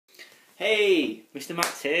Hey, Mr.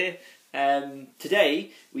 Max here.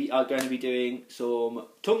 Today we are going to be doing some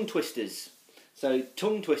tongue twisters. So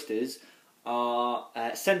tongue twisters are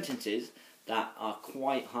sentences that are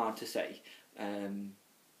quite hard to say.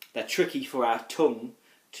 They're tricky for our tongue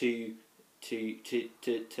to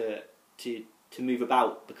move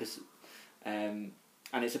about because, and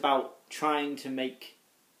it's about trying to make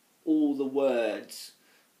all the words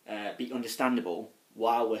be understandable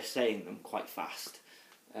while we're saying them quite fast.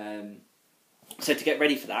 So to get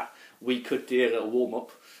ready for that, we could do a little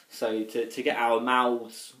warm-up. So to get our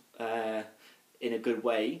mouths in a good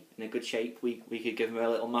way, in a good shape, we could give them a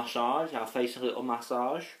little massage, our face a little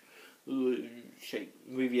massage. Shake,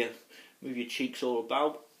 move your cheeks all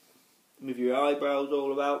about, move your eyebrows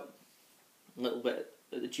all about, a little bit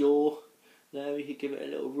at the jaw. There, we could give it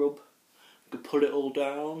a little rub. We could pull it all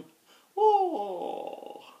down.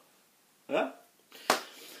 Oh, yeah.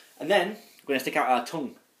 And then we're going to stick out our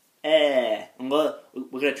tongue. And we're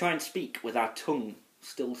going to try and speak with our tongue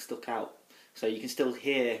still stuck out, so you can still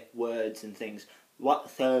hear words and things.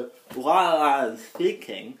 So while I'm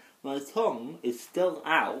speaking, my tongue is still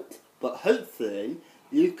out, but hopefully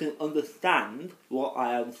you can understand what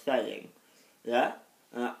I am saying. Yeah.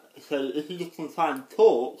 So if you can try and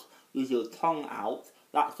talk with your tongue out,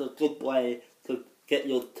 that's a good way to get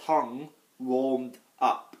your tongue warmed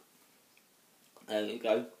up. There you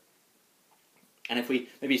go. And if we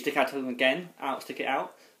maybe stick our tongue again, stick it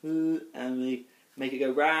out, and we make it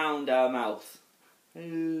go round our mouth.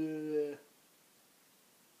 And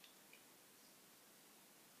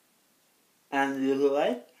the other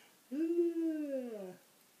way.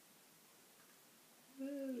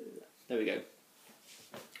 There we go.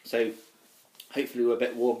 So, hopefully we're a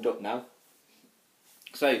bit warmed up now.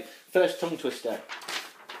 So, first tongue twister.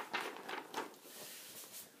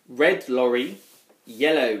 Red lorry,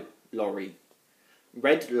 yellow lorry.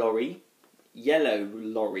 Red lorry, yellow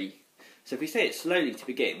lorry. So if we say it slowly to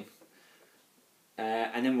begin,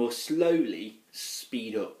 and then we'll slowly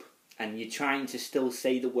speed up, and you're trying to still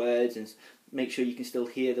say the words and make sure you can still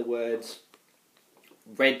hear the words.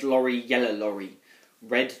 Red lorry, yellow lorry.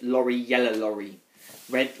 Red lorry, yellow lorry.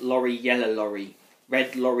 Red lorry, yellow lorry.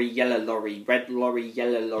 Red lorry, yellow lorry. Red lorry,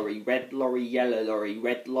 yellow lorry. Red lorry, yellow lorry.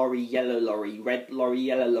 Red lorry, yellow lorry. Red lorry,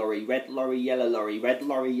 yellow lorry. Red lorry, yellow lorry. Red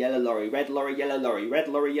lorry, yellow lorry. Red lorry, yellow lorry. Red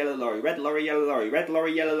lorry, yellow lorry. Red lorry, yellow lorry. Red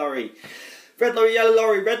lorry, yellow lorry. Red lorry, yellow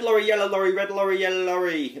lorry. Red lorry, yellow lorry. Red lorry, yellow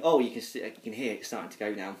lorry. Oh, you can hear it starting to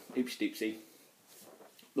go now. Oops, doopsie.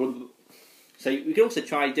 So we can also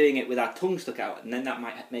try doing it with our tongue stuck out, and then that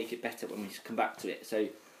might make it better when we come back to it. So.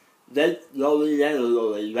 Red lorry, yellow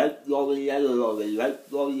lorry, red lorry, yellow lorry, red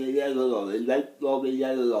lorry, yellow lorry, red lorry,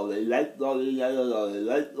 yellow lorry, red lorry, yellow lorry,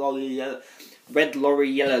 red lorry, yellow, red lorry,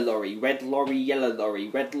 yellow lorry, red lorry, yellow lorry,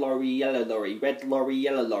 red lorry, yellow lorry, red lorry,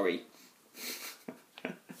 yellow lorry.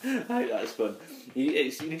 I hope that's fun. You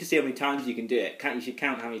need to see how many times you can do it. You should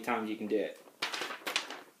count how many times you can do it.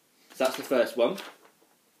 So that's the first one.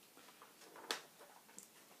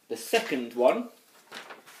 The second one.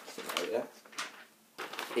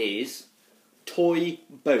 Is toy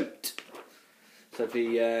boat. So if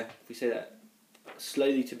we say that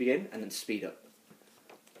slowly to begin and then speed up.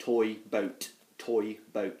 Toy boat, toy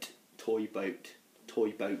boat, toy boat,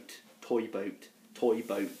 toy boat, toy boat, toy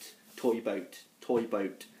boat, toy boat, toy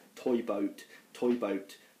boat, toy boat, toy boat,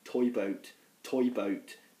 toy boat, toy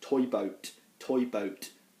boat, toy boat, toy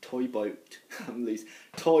boat, toy boat.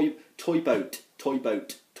 Toy boat, toy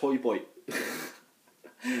boat, toy boat.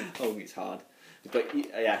 Oh, it's hard. But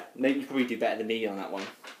yeah, maybe you probably do better than me on that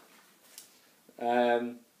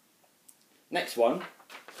one. Next one.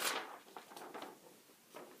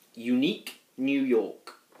 Unique New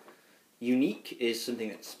York. Unique is something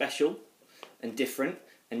that's special and different,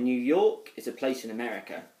 and New York is a place in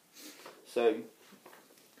America. So,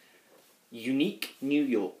 unique New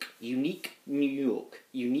York, unique New York,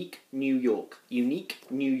 unique New York, unique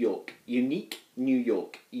New York, unique New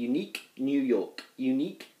York, unique New York,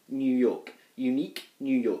 unique New York. Unique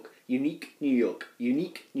New York, unique New York,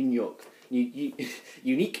 unique New York,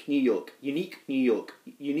 unique New York, unique New York,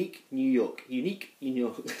 unique New York, unique New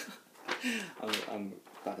York. I'm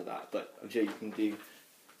bad at that, but I'm sure you can do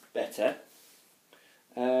better.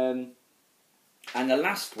 And the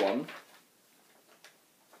last one,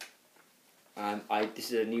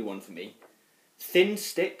 this is a new one for me. Thin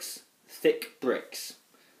sticks, thick bricks.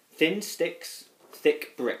 Thin sticks,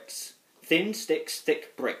 thick bricks. Thin sticks,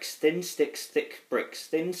 thick bricks. Thin sticks, thick bricks.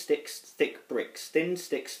 Thin sticks, thick bricks. Thin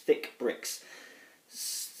sticks, thick bricks.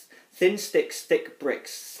 Thin sticks, thick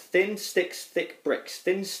bricks. Thin sticks, thick bricks.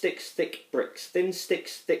 Thin sticks, thick bricks. Thin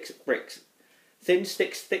sticks, thick bricks. Thin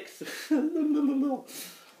sticks, thick.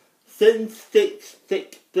 Thin sticks,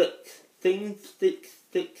 thick bricks. Thin sticks,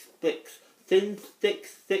 thick bricks. Thin sticks,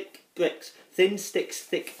 thick bricks. Thin sticks,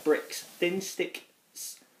 thick bricks. Thin sticks,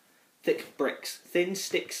 thick bricks. Thin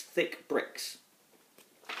sticks, thick bricks.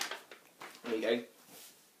 There you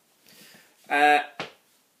go.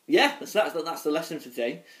 Yeah, that's the lesson for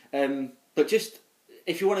today. But just,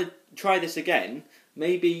 if you want to try this again,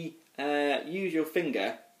 maybe use your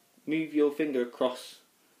finger, move your finger across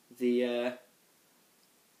the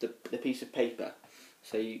piece of paper,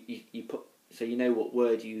 so you put, so you know what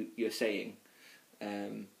word you're saying.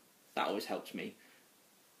 That always helps me.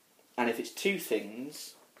 And if it's two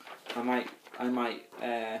things, I might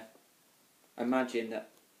imagine that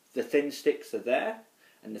the thin sticks are there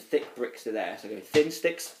and the thick bricks are there. So I go thin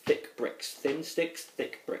sticks, thick bricks, thin sticks,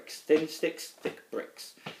 thick bricks, thin sticks, thick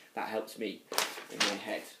bricks. That helps me in my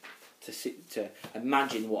head to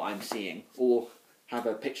imagine what I'm seeing, or have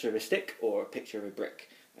a picture of a stick or a picture of a brick,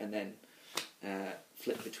 and then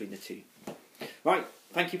flip between the two. Right,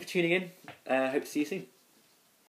 thank you for tuning in. Hope to see you soon.